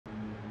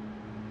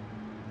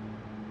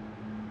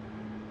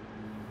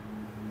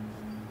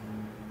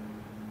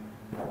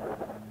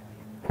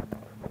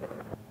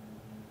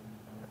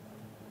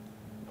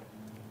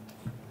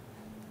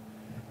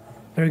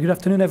Very good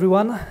afternoon,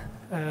 everyone.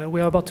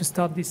 We are about to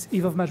start this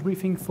eve of match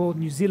briefing for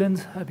New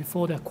Zealand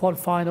before their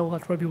quarter-final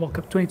at Rugby World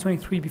Cup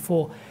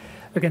 2023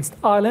 against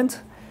Ireland.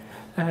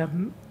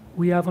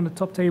 We have on the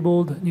top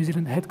table the New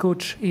Zealand head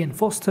coach Ian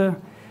Foster,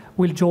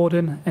 Will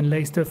Jordan and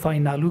Leicester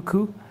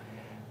Fainaluku.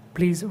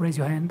 Please raise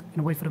your hand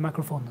and wait for the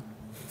microphone.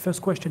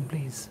 First question,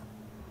 please.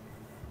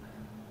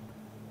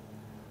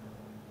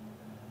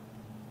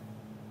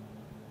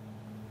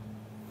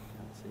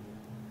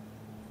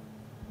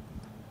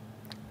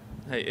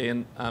 Hey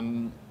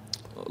Ian,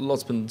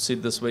 lots been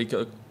said this week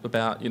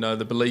about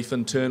the belief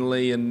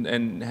internally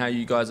and how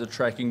you guys are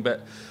tracking,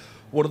 but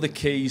what are the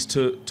keys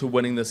to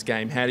winning this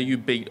game? How do you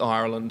beat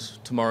Ireland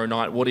tomorrow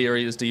night? What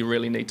areas do you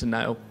really need to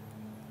nail?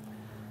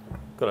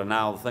 Got to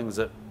nail the things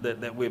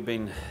that we've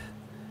been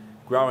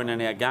growing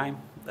in our game.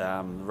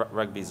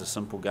 Rugby's a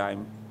simple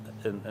game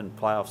in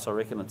playoffs. I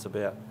reckon it's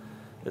about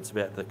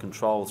the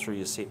control through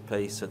your set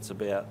piece. It's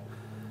about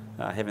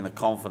having the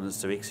confidence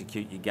to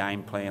execute your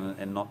game plan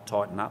and not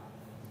tighten up.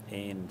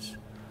 And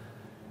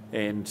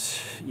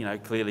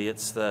clearly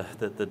it's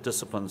the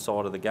discipline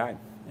side of the game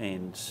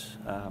and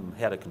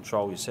how to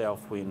control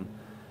yourself when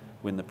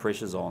the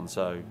pressure's on.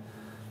 So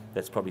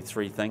that's probably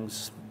three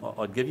things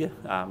I'd give you.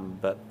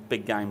 But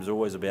big games are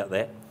always about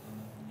that,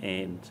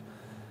 and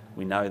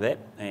we know that,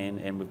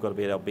 and we've got to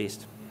be at our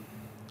best.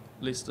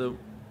 Leicester,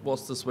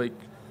 what's this week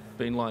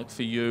been like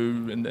for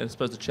you, and I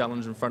suppose the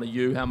challenge in front of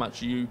you? How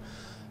much are you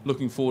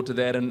looking forward to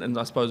that, and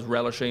I suppose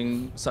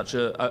relishing such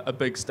a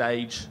big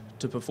stage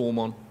to perform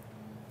on?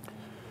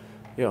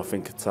 Yeah, I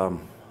think it's, I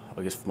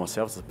guess for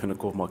myself, it's the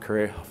pinnacle of my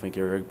career. I think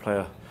every rugby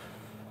player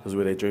is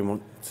where they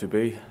dream to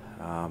be.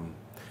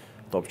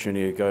 The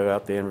opportunity to go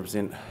out there and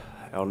represent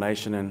our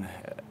nation and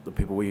the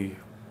people we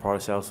pride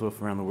ourselves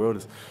with around the world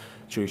is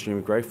truly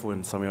extremely grateful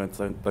and something I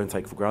don't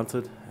take for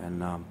granted.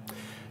 And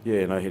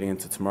heading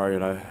into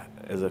tomorrow,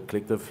 as a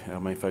collective,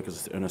 our main focus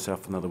is to earn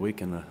ourselves another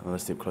week and another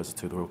step closer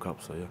to the World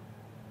Cup. So yeah.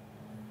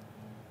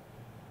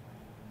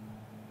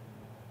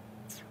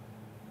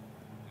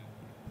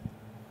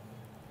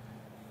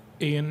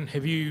 Ian,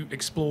 have you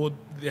explored,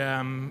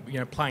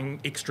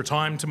 playing extra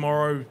time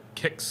tomorrow,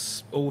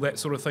 kicks, all that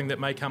sort of thing that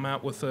may come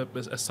out with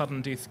a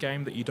sudden death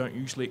game that you don't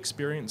usually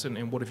experience,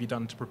 and what have you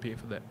done to prepare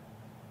for that?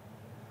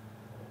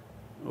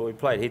 Well, we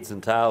played heads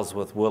and tails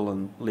with Will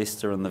and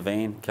Leicester in the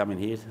van coming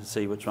here to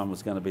see which one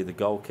was going to be the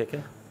goal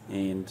kicker,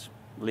 and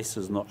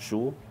Leicester's not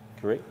sure,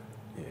 correct?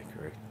 Yeah,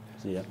 correct.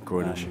 Yeah.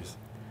 Groin issues.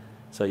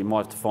 So you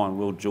might have to find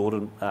Will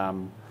Jordan.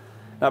 No,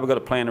 we've got a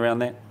plan around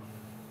that.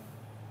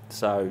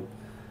 So,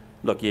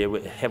 look, yeah,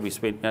 we haven't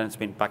spent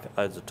bucket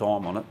loads of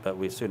time on it, but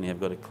we certainly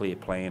have got a clear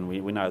plan. We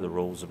know the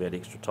rules about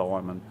extra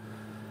time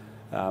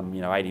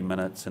and 80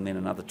 minutes and then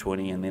another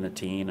 20 and then a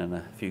 10 and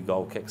a few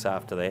goal kicks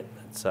after that.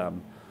 It's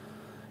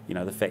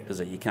the fact is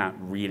that you can't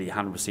really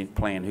 100%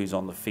 plan who's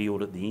on the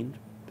field at the end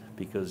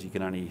because you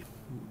can only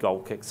goal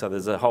kick. So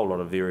there's a whole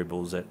lot of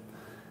variables that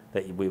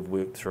we've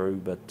worked through,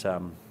 but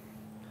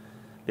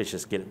let's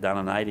just get it done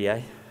in 80,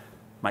 eh?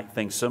 Make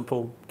things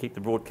simple, keep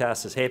the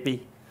broadcasters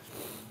happy.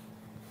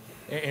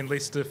 And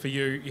Leicester, for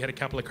you, you had a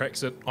couple of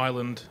cracks at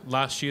Ireland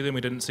last year, then we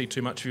didn't see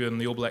too much of you in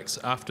the All Blacks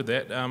after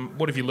that.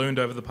 What have you learned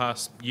over the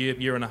past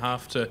year and a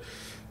half to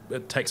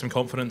take some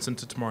confidence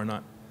into tomorrow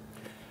night?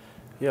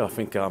 Yeah, I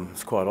think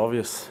it's quite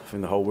obvious. I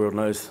think the whole world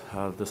knows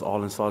this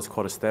Ireland side is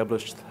quite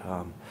established,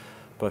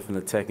 both in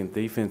attack and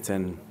defence,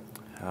 and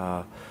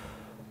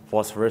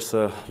vice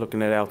versa.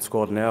 Looking at our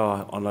squad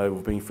now, I know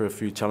we've been through a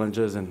few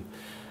challenges and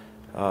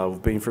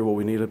we've been through what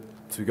we needed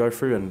to go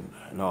through,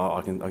 and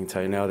I can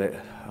tell you now that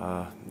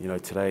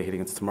today heading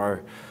into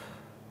tomorrow,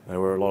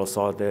 we're a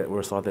side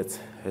that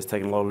has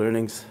taken a lot of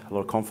learnings, a lot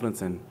of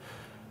confidence, and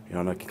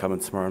I know can come in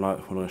tomorrow night.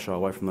 We're not going to shy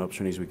away from the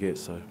opportunities we get.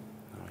 So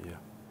yeah.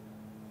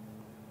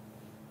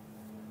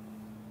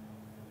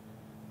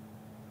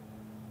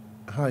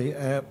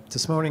 Hi.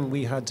 This morning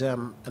we had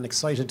an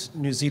excited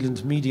New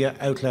Zealand media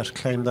outlet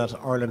claim that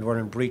Ireland were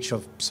in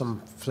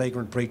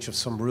flagrant breach of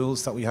some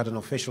rules, that we had an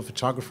official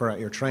photographer at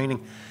your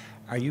training.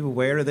 Are you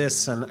aware of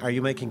this, and are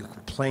you making a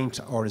complaint,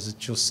 or is it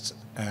just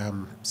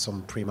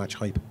some pre-match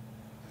hype?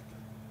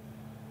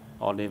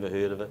 I've never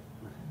heard of it.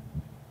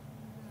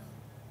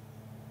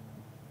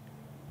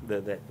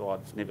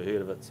 I've never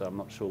heard of it, so I'm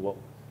not sure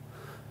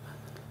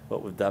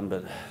what we've done,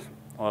 but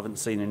I haven't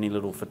seen any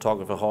little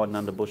photographer hiding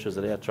under bushes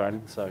at our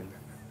training, so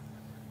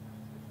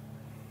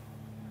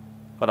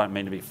I don't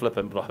mean to be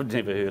flippant, but I've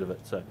never heard of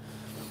it. So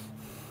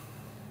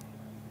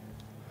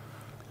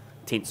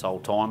tense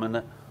old time, isn't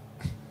it?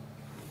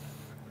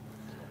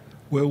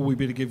 Well, we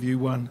better give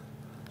you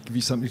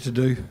something to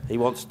do. He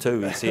wants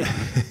two, he said.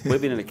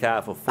 We've been in the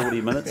car for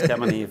 40 minutes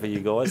coming here for you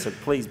guys, so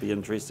please be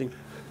interesting.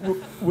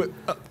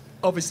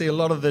 Obviously, a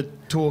lot of the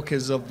talk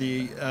is of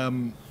the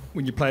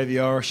when you play the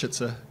Irish,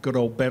 it's a good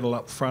old battle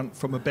up front.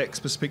 From a back's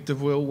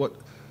perspective, Will,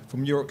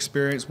 from your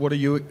experience, what are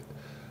you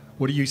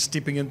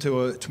stepping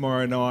into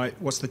tomorrow night?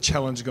 What's the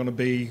challenge going to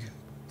be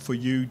for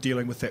you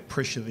dealing with that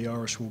pressure the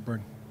Irish will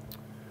bring?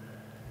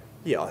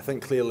 Yeah, I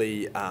think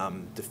clearly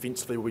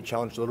defensively we'll be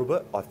challenged a little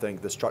bit. I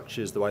think the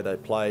structures, the way they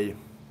play,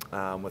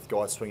 with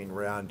guys swinging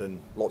around and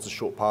lots of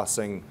short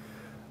passing,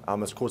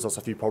 has caused us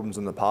a few problems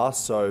in the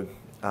past. So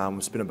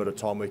we've spent a bit of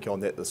time working on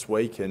that this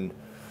week, and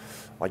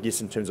I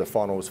guess in terms of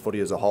finals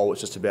footy as a whole,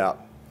 it's just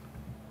about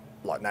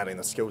like nailing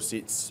the skill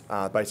sets,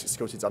 basic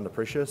skill sets under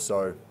pressure.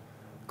 So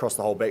across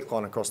the whole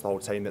backline, across the whole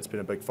team, that's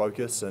been a big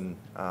focus, and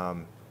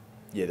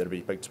yeah, that'll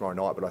be big tomorrow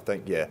night. But I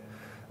think, yeah,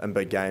 in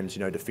big games,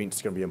 defence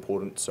is going to be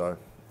important. So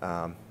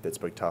that's a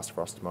big task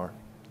for us tomorrow.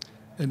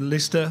 And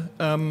Leicester,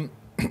 I'm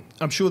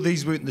sure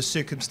these weren't the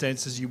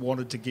circumstances you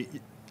wanted to get,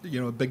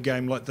 a big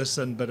game like this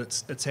in, but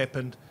it's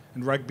happened.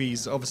 And rugby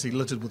is obviously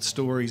littered with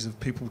stories of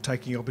people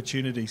taking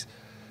opportunities.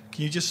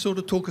 Can you just sort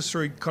of talk us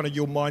through kind of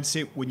your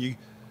mindset when you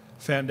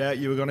found out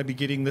you were going to be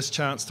getting this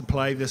chance to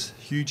play this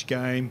huge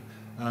game,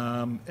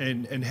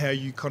 and how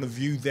you kind of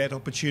view that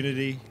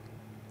opportunity,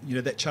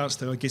 that chance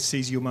to, I guess,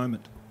 seize your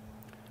moment?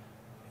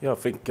 Yeah, I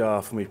think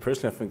for me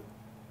personally, I think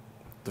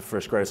the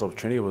first greatest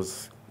opportunity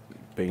was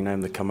being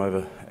named to come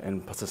over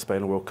and participate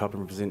in the World Cup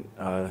and represent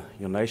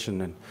your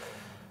nation,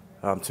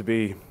 and to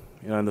be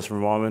in this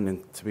environment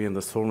and to be in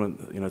this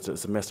tournament,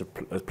 it's a massive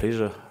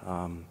pleasure.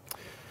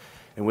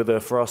 And whether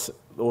for us,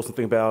 the awesome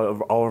thing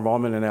about our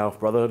environment and our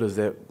brotherhood is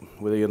that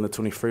whether you're in the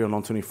 23 or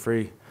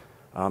non-23,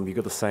 you've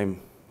got the same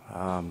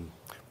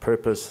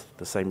purpose,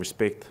 the same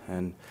respect.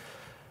 And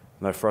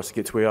for us to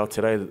get to where we are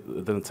today,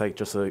 it didn't take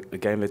just a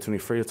game there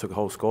 23, it took a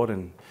whole squad.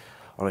 And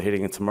I'm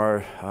heading in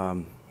tomorrow,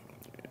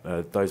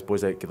 those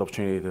boys that get the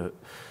opportunity to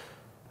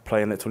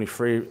play in that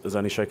 23 is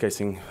only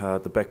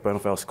showcasing the backbone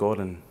of our squad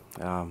and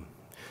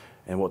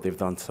what they've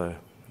done. So,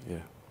 yeah.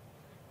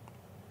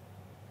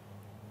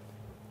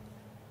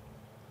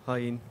 Hi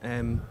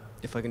Ian,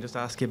 if I can just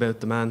ask you about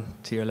the man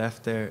to your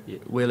left there.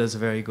 Will has a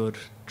very good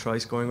try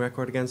scoring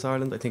record against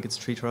Ireland. I think it's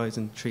 3 tries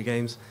in 3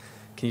 games.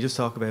 Can you just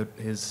talk about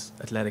his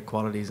athletic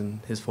qualities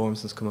and his form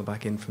since coming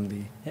back in from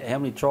the... How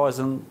many tries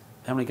in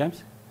how many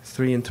games?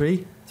 3 and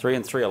 3. 3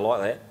 and 3, I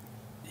like that.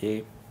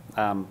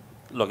 Yeah.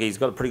 Look, he's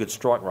got a pretty good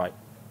strike rate,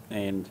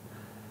 and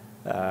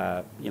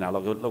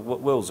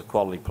look, Will's a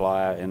quality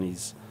player, and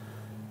he's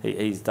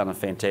done a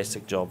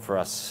fantastic job for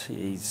us.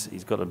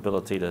 He's got an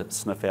ability to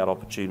sniff out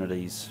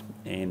opportunities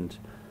and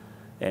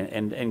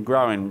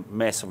growing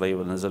massively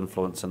with his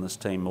influence in this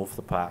team off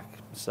the park.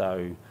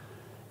 So,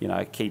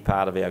 a key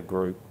part of our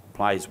group,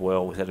 plays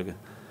well. He's had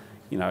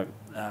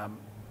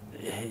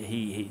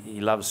he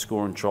loves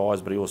scoring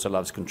tries, but he also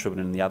loves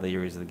contributing in the other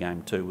areas of the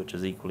game too, which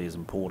is equally as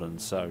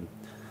important. So,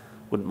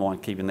 wouldn't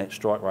mind keeping that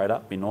strike rate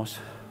up. Be nice.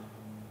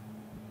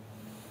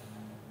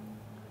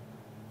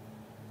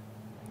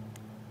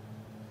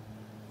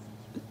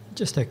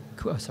 Just a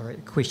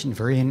question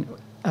for Ian.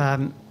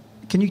 Can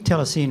you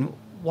tell us, Ian,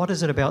 what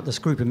is it about this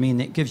group of men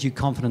that gives you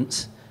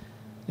confidence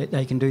that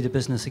they can do the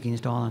business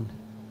against Ireland?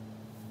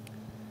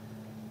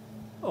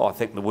 Oh, I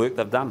think the work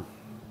they've done.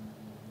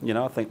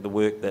 I think the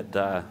work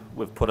that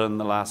we've put in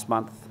the last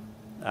month,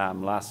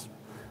 last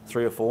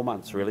 3 or 4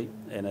 months really,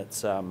 and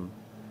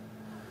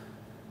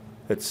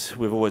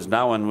we've always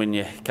known when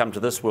you come to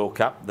this World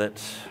Cup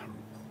that,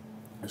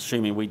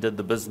 assuming we did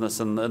the business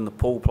in the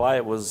pool play,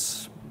 it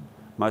was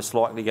most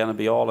likely going to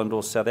be Ireland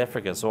or South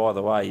Africa. So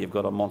either way, you've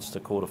got a monster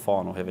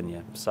quarter-final, haven't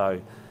you?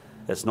 So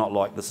it's not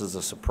like this is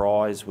a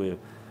surprise. We've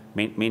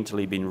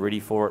mentally been ready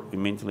for it. We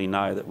mentally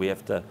know that we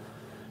have to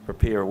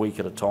prepare a week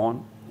at a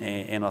time.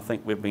 And I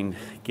think we've been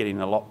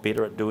getting a lot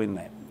better at doing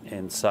that.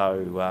 And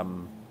so,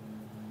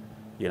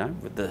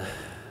 with the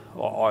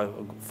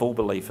full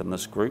belief in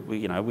this group,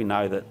 we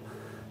know that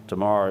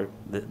tomorrow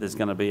there's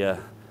going to be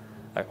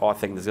I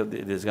think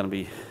there's going to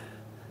be,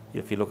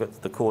 if you look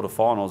at the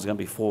quarterfinals, there's going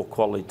to be 4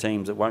 quality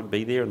teams that won't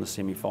be there in the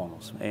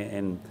semi-finals,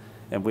 and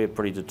we're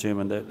pretty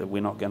determined that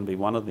we're not going to be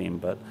one of them.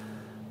 But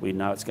we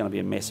know it's going to be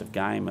a massive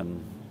game,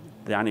 and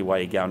the only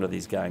way you go into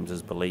these games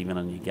is believing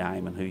in your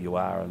game and who you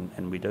are,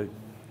 and we do.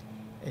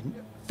 And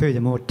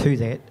furthermore to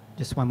that,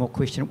 just one more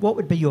question. What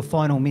would be your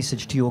final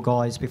message to your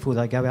guys before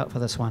they go out for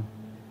this one?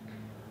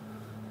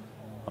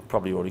 I've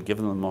probably already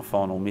given them my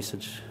final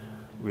message.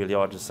 Really,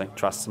 I just think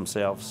trust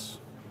themselves,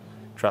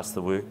 trust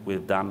the work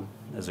we've done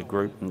as a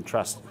group, and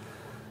trust,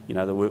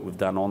 the work we've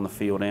done on the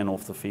field and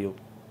off the field,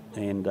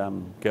 and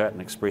go out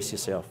and express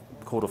yourself.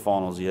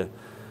 Quarterfinals,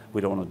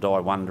 we don't want to die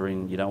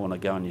wondering. You don't want to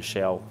go in your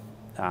shell.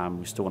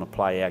 We still want to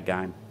play our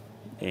game,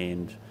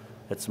 and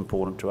it's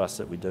important to us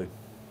that we do.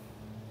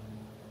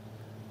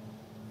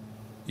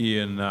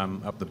 Ian,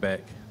 up the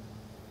back.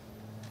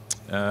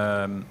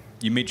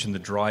 You mentioned the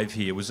drive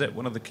here. Was that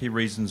one of the key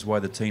reasons why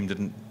the team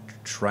didn't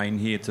train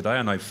here today?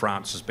 I know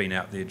France has been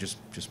out there just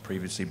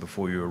previously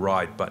before you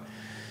arrived, but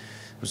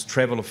was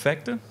travel a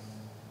factor?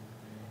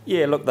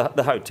 Yeah, look,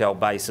 the hotel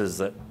bases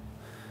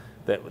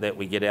that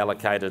we get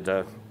allocated,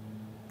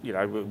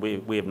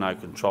 we have no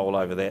control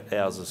over that.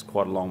 Ours is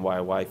quite a long way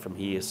away from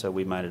here, so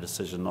we made a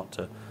decision not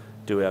to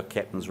do our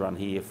captain's run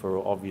here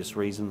for obvious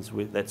reasons.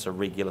 That's a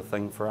regular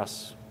thing for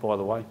us, by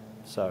the way.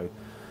 So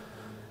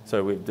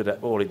we've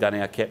already done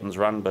our captain's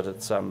run, but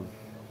it's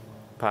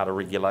part of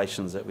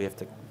regulations that we have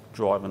to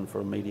driving for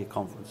a media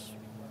conference.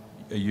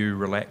 Are you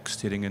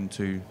relaxed heading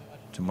into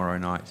tomorrow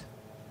night?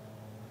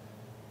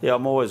 Yeah,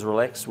 I'm always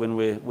relaxed when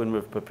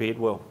we've prepared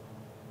well,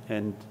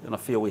 and I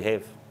feel we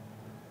have.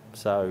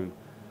 So,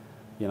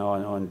 you know,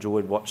 I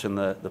enjoyed watching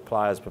the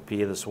players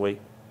prepare this week.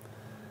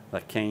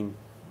 They're keen.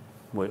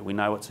 We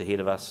know what's ahead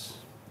of us,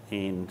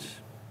 and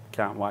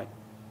can't wait.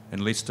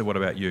 And Lester, what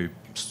about you?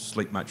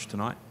 Sleep much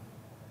tonight?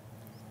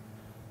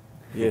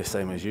 Yeah,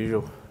 same as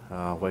usual.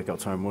 Wake up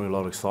tomorrow morning, a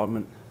lot of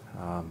excitement.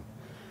 I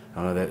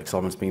know that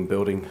excitement's been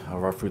building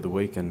right through the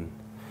week, and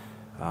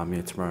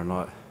yeah, tomorrow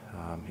night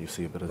you'll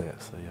see a bit of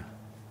that. So yeah.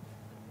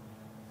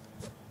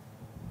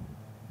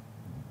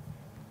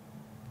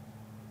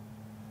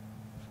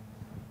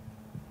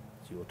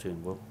 It's your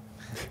turn, Will.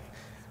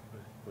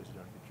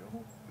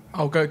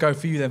 I'll go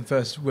for you then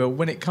first, Will.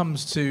 When it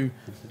comes to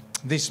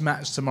this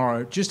match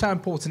tomorrow, just how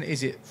important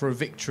is it for a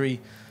victory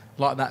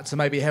like that to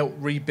maybe help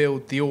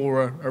rebuild the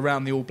aura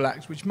around the All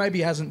Blacks, which maybe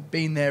hasn't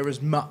been there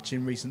as much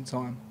in recent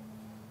time?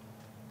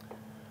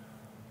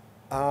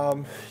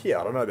 Yeah,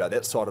 I don't know about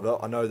that side of it.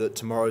 I know that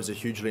tomorrow's a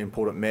hugely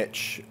important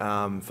match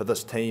for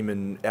this team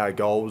and our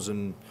goals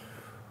and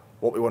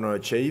what we want to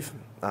achieve.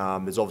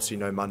 There's obviously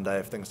no Monday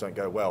if things don't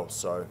go well.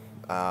 So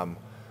I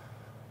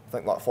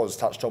think, like Foz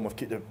touched on, we've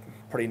kept a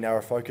pretty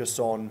narrow focus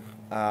on,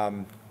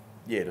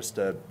 yeah, just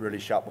a really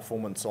sharp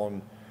performance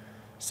on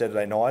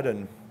Saturday night,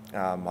 and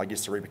I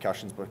guess the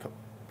repercussions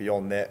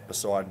beyond that,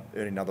 beside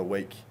earning another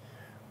week,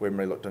 we haven't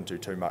really looked into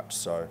too much.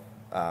 So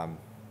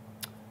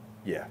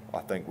yeah, I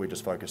think we're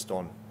just focused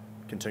on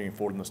continuing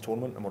forward in this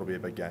tournament and what'll be a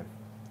big game.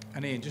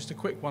 And Ian, just a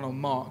quick one on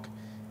Mark.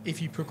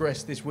 If you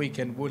progress this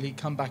weekend, will he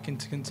come back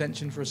into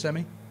contention for a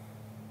semi?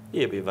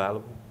 Yeah, he'll be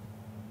available.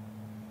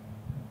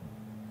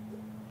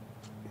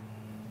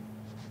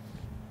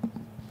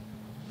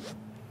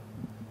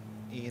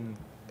 Ian,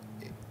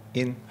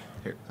 here,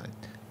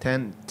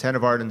 10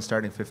 of Ireland's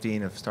starting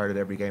 15 have started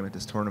every game at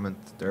this tournament.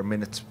 Their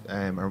minutes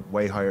are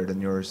way higher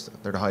than yours.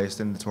 They're the highest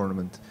in the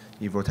tournament.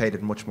 You've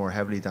rotated much more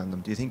heavily than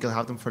them. Do you think you'll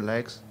have them for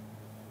legs?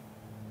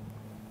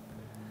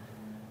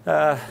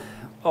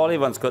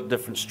 Everyone's got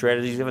different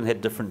strategies. Everyone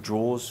had different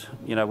draws.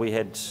 You know, we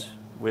had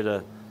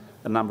a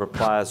number of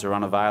players who are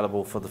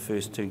unavailable for the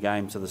first 2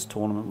 games of this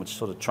tournament, which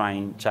sort of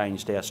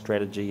changed our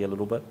strategy a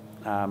little bit.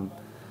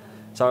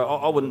 So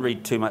I wouldn't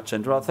read too much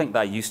into it. I think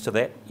they're used to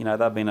that. You know,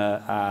 they've been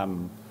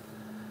a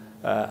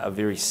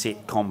very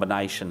set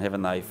combination,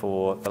 haven't they,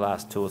 for the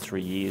last 2 or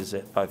 3 years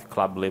at both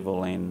club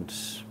level and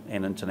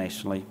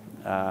internationally.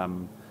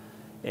 And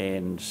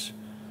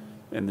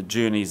the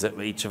journeys that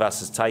each of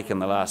us has taken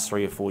the last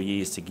 3 or 4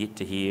 years to get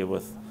to here,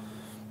 with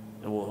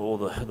all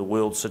the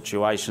world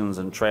situations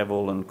and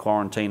travel and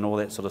quarantine, all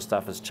that sort of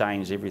stuff has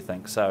changed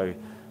everything. So,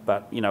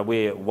 but you know,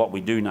 what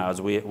we do know is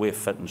we're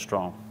fit and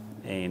strong,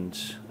 and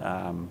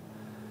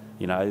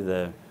you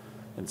know,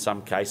 in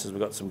some cases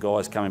we've got some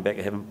guys coming back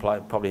who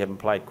probably haven't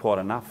played quite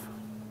enough.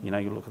 You know,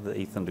 you look at the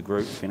Ethan de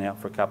Groot, been out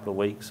for a couple of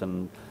weeks,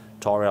 and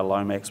Tyrell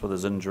Lomax with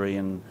his injury,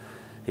 and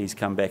he's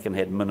come back and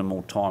had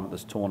minimal time at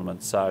this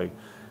tournament. So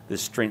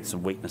there's strengths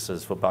and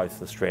weaknesses for both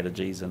the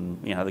strategies, and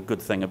you know, the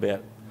good thing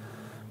about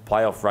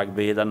playoff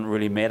rugby, it doesn't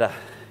really matter.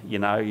 You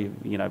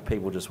know,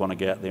 people just want to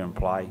get out there and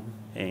play,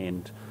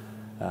 and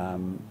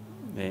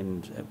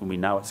we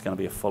know it's going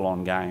to be a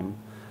full-on game,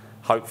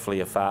 hopefully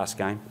a fast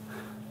game.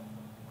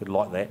 We'd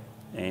like that,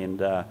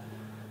 and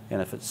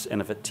if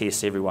it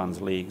tests everyone's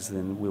legs,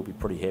 then we'll be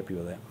pretty happy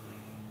with that.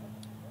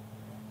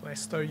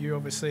 Lester, you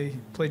obviously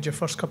played your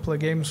first couple of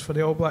games for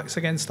the All Blacks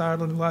against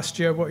Ireland last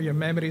year. What are your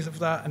memories of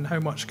that, and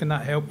how much can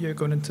that help you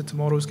going into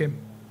tomorrow's game?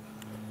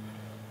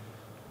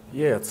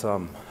 Yeah, it's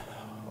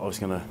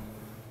obviously going to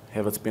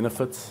have its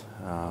benefits.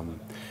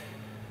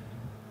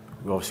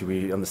 Obviously,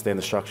 we understand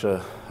the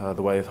structure,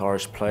 the way the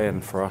Irish play,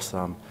 and for us,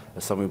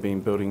 it's something we've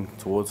been building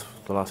towards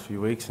for the last few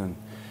weeks. And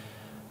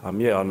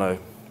yeah, I know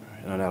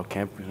in our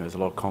camp, there's a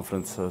lot of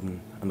confidence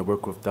in the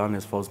work we've done,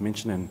 as Foz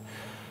mentioned, and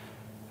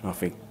I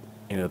think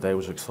they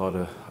was excited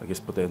to, I guess,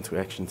 put that into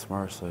action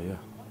tomorrow. So yeah.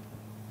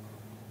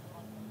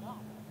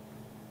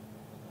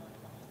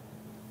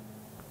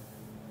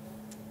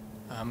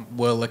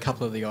 Well, a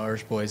couple of the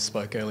Irish boys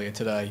spoke earlier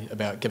today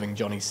about giving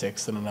Johnny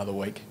Sexton another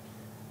week.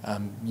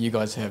 You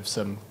guys have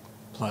some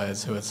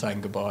players who are saying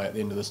goodbye at the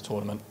end of this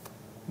tournament.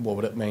 What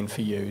would it mean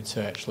for you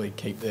to actually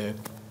keep their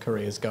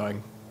careers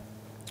going?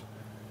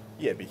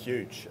 Yeah, it'd be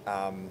huge.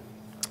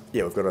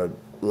 Yeah, we've got a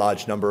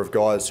large number of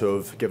guys who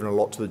have given a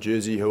lot to the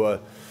jersey, who are,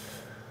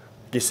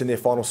 I guess, in their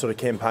final sort of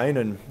campaign,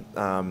 and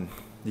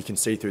you can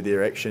see through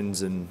their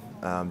actions and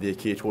their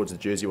care towards the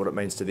jersey what it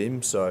means to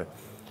them. So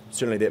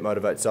certainly that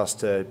motivates us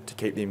to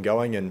keep them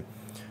going, and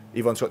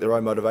everyone's got their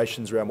own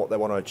motivations around what they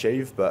want to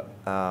achieve, but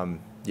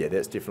yeah,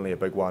 that's definitely a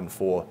big one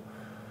for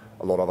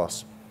a lot of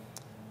us.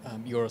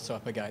 You're also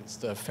up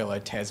against a fellow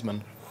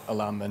Tasman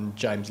alum and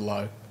James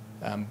Lowe.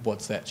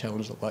 What's that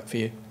challenge look like for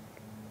you?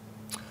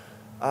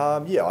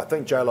 Yeah, I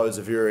think J-Lo is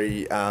a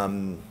very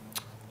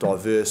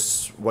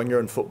diverse winger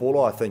and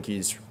footballer. I think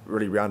he's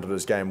really rounded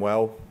his game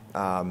well.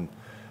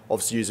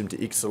 Obviously use him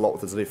to X a lot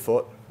with his left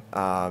foot.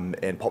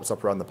 and pops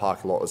up around the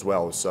park a lot as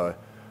well. So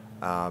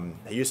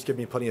he used to give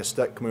me plenty of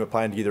stick when we were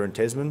playing together in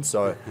Tasman,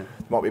 so there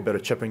might be a bit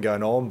of chipping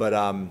going on, but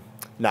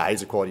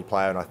he's a quality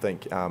player, and I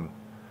think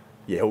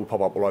he'll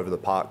pop up all over the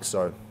park,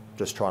 so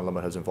just try and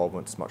limit his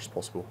involvement as much as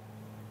possible.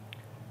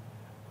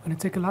 I'm going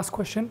to take a last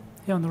question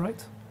here on the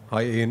right.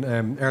 Hi Ian,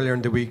 earlier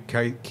in the week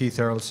Keith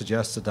Earl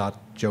suggested that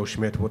Joe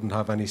Schmidt wouldn't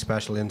have any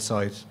special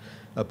insight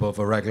above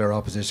a regular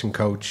opposition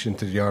coach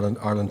into the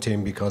Ireland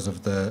team because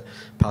of the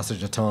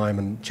passage of time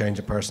and change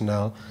of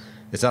personnel.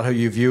 Is that how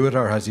you view it,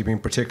 or has he been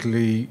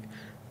particularly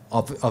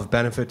of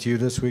benefit to you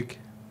this week?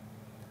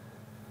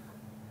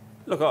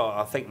 Look,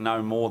 I think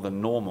no more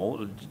than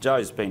normal.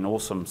 Joe's been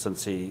awesome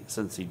since he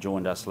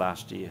joined us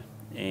last year,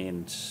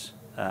 and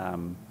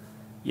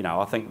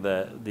I think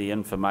the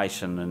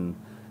information and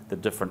the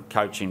different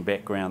coaching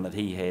background that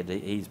he had,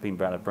 he's been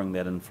able to bring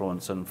that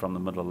influence in from the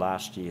middle of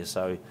last year.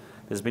 So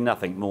there's been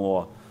nothing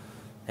more.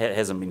 It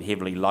hasn't been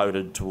heavily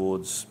loaded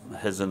towards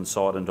his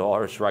insight into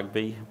Irish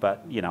rugby,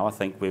 but I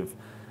think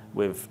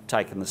we've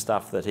taken the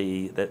stuff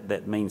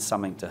that means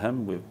something to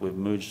him. We've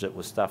merged it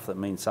with stuff that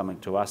means something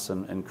to us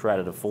and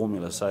created a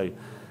formula. So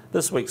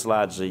this week's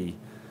largely,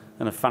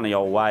 in a funny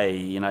old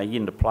way,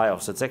 into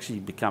playoffs, it's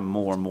actually become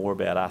more and more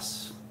about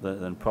us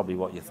than probably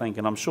what you think.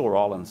 And I'm sure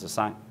Ireland's the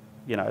same.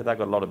 They've got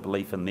a lot of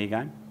belief in their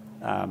game.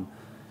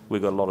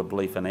 We've got a lot of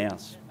belief in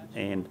ours.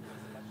 And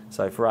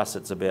so for us,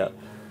 it's about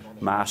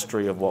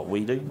mastery of what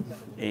we do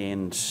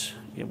and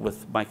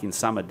with making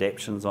some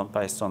adaptations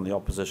based on the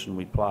opposition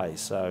we play.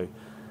 So,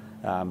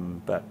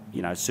 but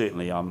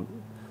certainly I'm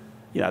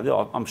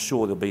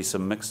sure there'll be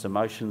some mixed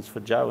emotions for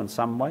Joe in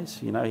some ways.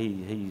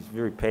 He's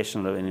very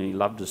passionate and he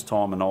loved his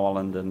time in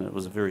Ireland, and it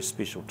was a very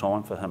special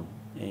time for him.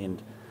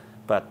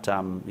 But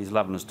he's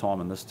loving his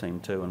time in this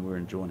team too, and we're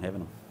enjoying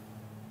having him.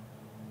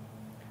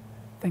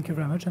 Thank you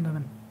very much,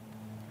 gentlemen.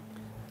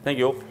 Thank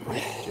you all.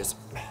 Cheers.